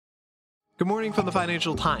Good morning from the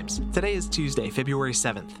Financial Times. Today is Tuesday, February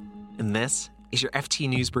 7th, and this is your FT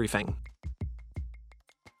News Briefing.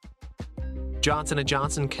 Johnson &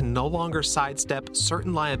 Johnson can no longer sidestep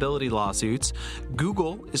certain liability lawsuits.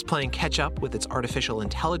 Google is playing catch-up with its artificial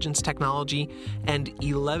intelligence technology, and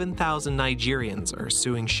 11,000 Nigerians are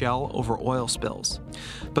suing Shell over oil spills.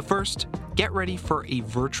 But first, get ready for a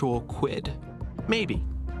virtual quid. Maybe.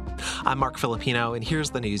 I'm Mark Filipino, and here's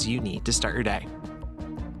the news you need to start your day.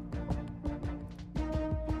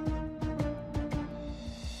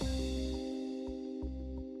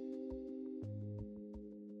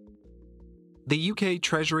 The UK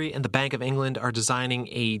Treasury and the Bank of England are designing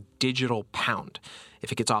a digital pound. If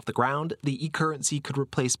it gets off the ground, the e-currency could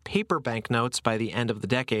replace paper banknotes by the end of the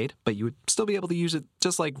decade, but you would still be able to use it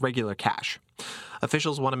just like regular cash.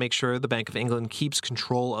 Officials want to make sure the Bank of England keeps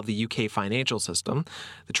control of the UK financial system.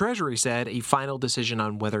 The Treasury said a final decision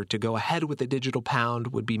on whether to go ahead with the digital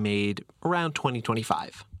pound would be made around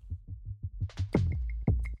 2025.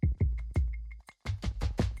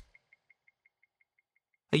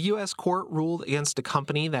 A U.S. court ruled against a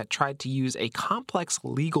company that tried to use a complex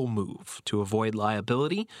legal move to avoid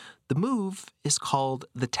liability. The move is called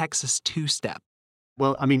the Texas Two-Step.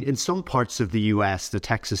 Well, in some parts of the U.S., the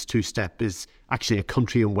Texas Two-Step is actually a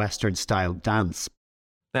country and western style dance.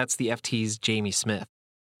 That's the FT's Jamie Smith.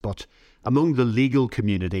 But among the legal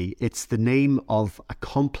community, it's the name of a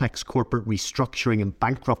complex corporate restructuring and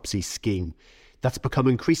bankruptcy scheme that's become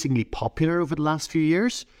increasingly popular over the last few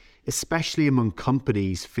years, especially among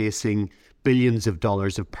companies facing billions of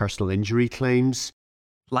dollars of personal injury claims.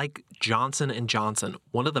 Like Johnson & Johnson,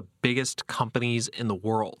 one of the biggest companies in the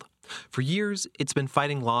world. For years, it's been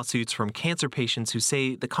fighting lawsuits from cancer patients who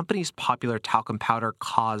say the company's popular talcum powder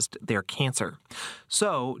caused their cancer.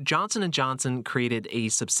 So Johnson & Johnson created a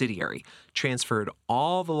subsidiary, transferred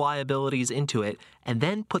all the liabilities into it, and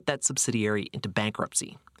then put that subsidiary into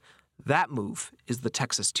bankruptcy. That move is the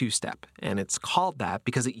Texas Two-Step, and it's called that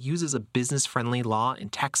because it uses a business-friendly law in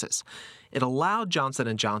Texas. It allowed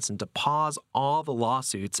Johnson & Johnson to pause all the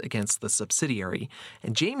lawsuits against the subsidiary,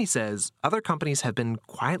 and Jamie says other companies have been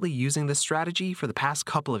quietly using this strategy for the past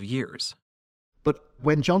couple of years. But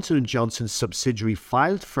when Johnson & Johnson's subsidiary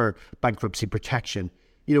filed for bankruptcy protection,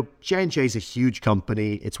 J&J is a huge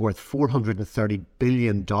company. It's worth $430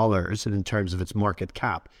 billion in terms of its market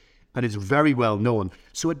cap, and it's very well known.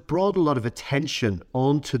 So it brought a lot of attention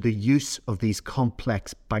onto the use of these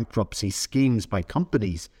complex bankruptcy schemes by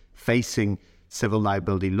companies facing civil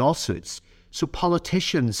liability lawsuits. So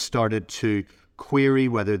politicians started to query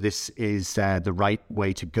whether this is the right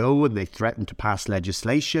way to go, and they threatened to pass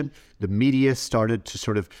legislation. The media started to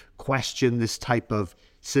sort of question this type of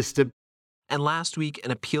system. And last week,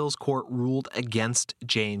 an appeals court ruled against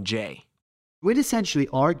J&J. It essentially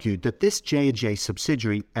argued that this J&J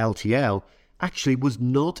subsidiary, LTL, actually was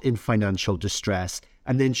not in financial distress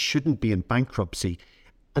and then shouldn't be in bankruptcy.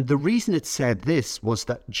 And the reason it said this was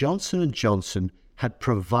that Johnson & Johnson had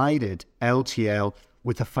provided LTL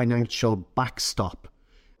with a financial backstop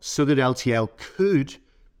so that LTL could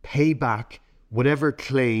pay back whatever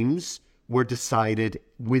claims were decided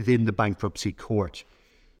within the bankruptcy court.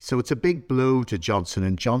 So it's a big blow to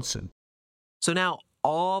Johnson & Johnson. So now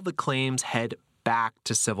all the claims head back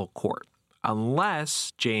to civil court,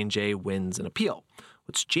 unless J&J wins an appeal,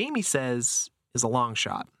 which Jamie says is a long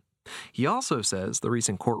shot. He also says the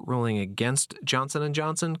recent court ruling against Johnson &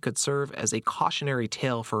 Johnson could serve as a cautionary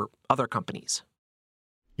tale for other companies.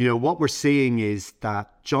 What we're seeing is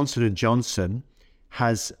that Johnson & Johnson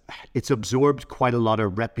it's absorbed quite a lot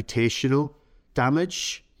of reputational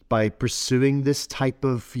damage by pursuing this type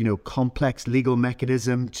of, complex legal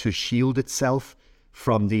mechanism to shield itself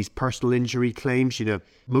from these personal injury claims.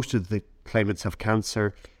 Most of the claimants have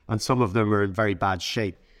cancer, and some of them are in very bad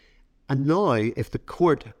shape. And now, if the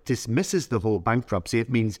court dismisses the whole bankruptcy, it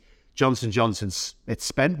means Johnson & Johnson's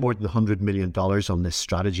spent more than $100 million on this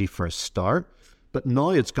strategy for a start, but now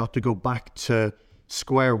it's got to go back to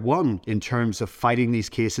square one in terms of fighting these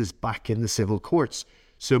cases back in the civil courts.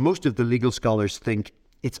 So most of the legal scholars think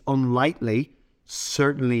it's unlikely,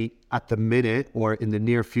 certainly at the minute or in the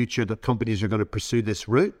near future, that companies are going to pursue this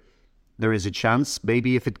route. There is a chance,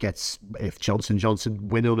 maybe if Johnson & Johnson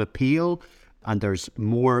win on appeal and there's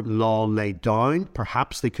more law laid down,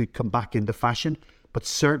 perhaps they could come back into fashion. But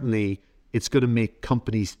certainly it's going to make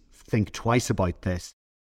companies think twice about this.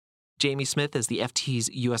 Jamie Smith is the FT's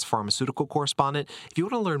U.S. pharmaceutical correspondent. If you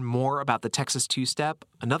want to learn more about the Texas Two-Step,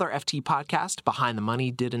 another FT podcast, Behind the Money,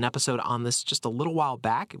 did an episode on this just a little while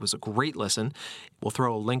back. It was a great listen. We'll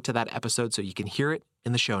throw a link to that episode so you can hear it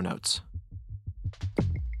in the show notes.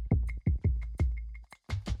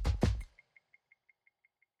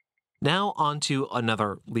 Now on to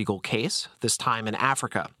another legal case, this time in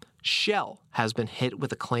Africa. Shell has been hit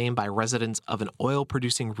with a claim by residents of an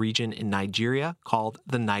oil-producing region in Nigeria called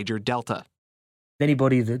the Niger Delta.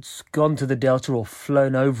 Anybody that's gone to the Delta or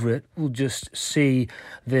flown over it will just see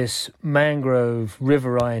this mangrove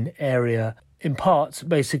riverine area, in parts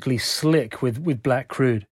basically slick with black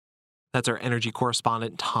crude. That's our energy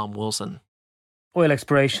correspondent, Tom Wilson. Oil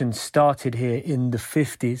exploration started here in the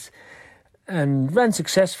 50s and ran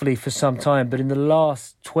successfully for some time, but in the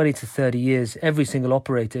last 20 to 30 years, every single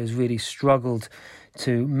operator has really struggled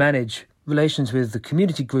to manage relations with the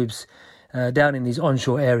community groups down in these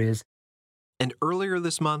onshore areas. And earlier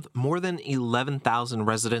this month, more than 11,000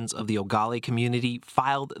 residents of the Ogali community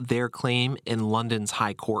filed their claim in London's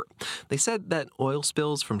High Court. They said that oil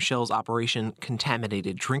spills from Shell's operation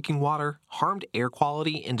contaminated drinking water, harmed air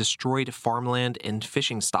quality, and destroyed farmland and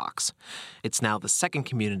fishing stocks. It's now the second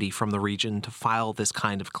community from the region to file this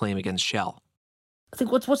kind of claim against Shell. I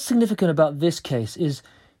think what's significant about this case is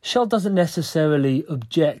Shell doesn't necessarily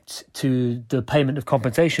object to the payment of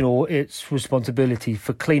compensation or its responsibility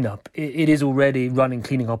for cleanup. It is already running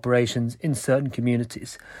cleaning operations in certain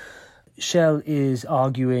communities. Shell is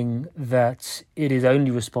arguing that it is only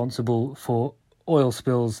responsible for oil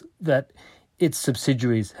spills that its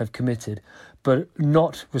subsidiaries have committed, but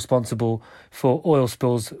not responsible for oil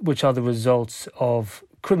spills which are the results of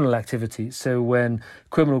criminal activity. So when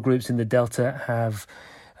criminal groups in the Delta have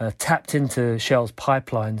tapped into Shell's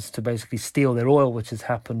pipelines to basically steal their oil, which has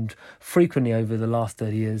happened frequently over the last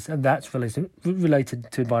 30 years, and that's related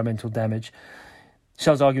to environmental damage.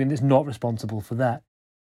 Shell's arguing it's not responsible for that.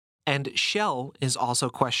 And Shell is also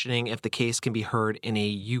questioning if the case can be heard in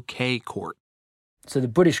a UK court. So the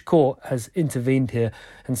British court has intervened here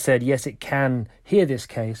and said, yes, it can hear this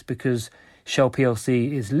case because Shell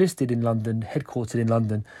plc is listed in London, headquartered in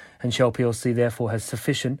London, and Shell plc therefore has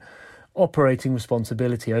sufficient operating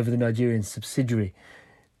responsibility over the Nigerian subsidiary.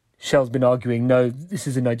 Shell's been arguing, no, this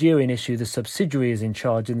is a Nigerian issue, the subsidiary is in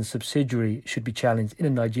charge and the subsidiary should be challenged in a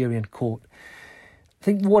Nigerian court. I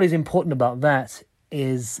think what is important about that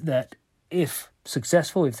is that if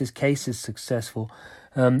this case is successful,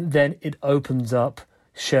 then it opens up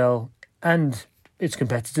Shell and its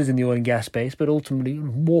competitors in the oil and gas space, but ultimately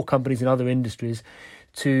more companies in other industries,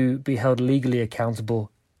 to be held legally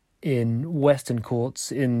accountable in Western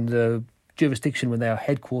courts in the jurisdiction when they are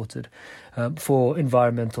headquartered for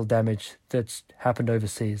environmental damage that's happened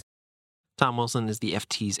overseas. Tom Wilson is the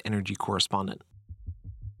FT's energy correspondent.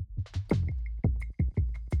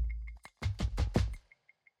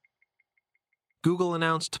 Google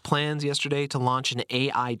announced plans yesterday to launch an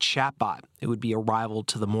AI chatbot. It would be a rival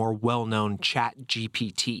to the more well-known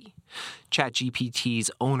ChatGPT. ChatGPT's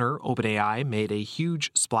owner, OpenAI, made a huge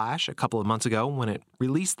splash a couple of months ago when it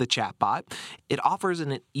released the chatbot. It offers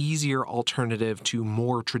an easier alternative to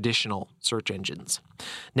more traditional search engines.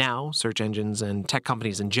 Now, search engines and tech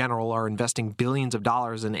companies in general are investing billions of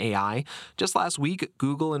dollars in AI. Just last week,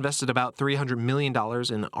 Google invested about $300 million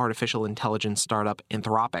in artificial intelligence startup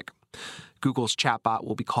Anthropic. Google's chatbot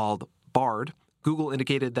will be called Bard. Google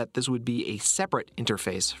indicated that this would be a separate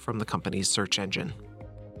interface from the company's search engine.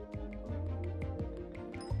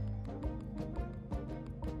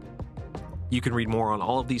 You can read more on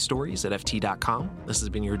all of these stories at FT.com. This has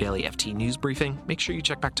been your daily FT News Briefing. Make sure you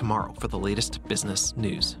check back tomorrow for the latest business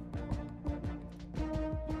news.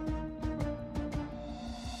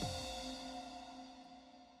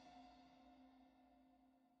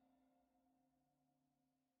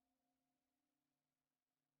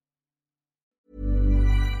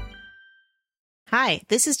 Hi,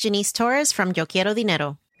 this is Janice Torres from Yo Quiero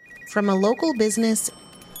Dinero. From a local business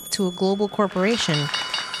to a global corporation,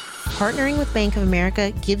 partnering with Bank of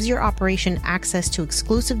America gives your operation access to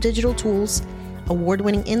exclusive digital tools,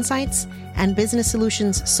 award-winning insights, and business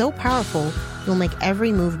solutions so powerful you'll make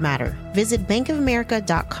every move matter. Visit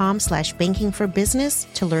bankofamerica.com/banking for business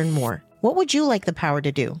to learn more. What would you like the power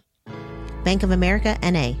to do? Bank of America,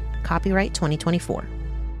 N.A. Copyright 2024.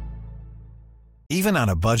 Even on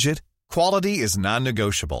a budget, quality is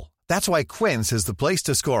non-negotiable. That's why Quince is the place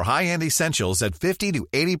to score high-end essentials at 50 to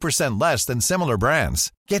 80% less than similar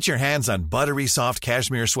brands. Get your hands on buttery soft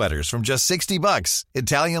cashmere sweaters from just $60,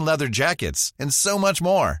 Italian leather jackets, and so much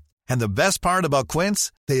more. And the best part about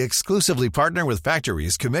Quince, they exclusively partner with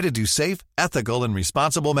factories committed to safe, ethical, and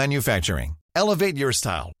responsible manufacturing. Elevate your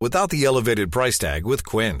style without the elevated price tag with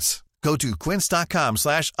Quince. Go to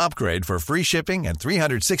quince.com/upgrade for free shipping and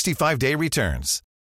 365-day returns.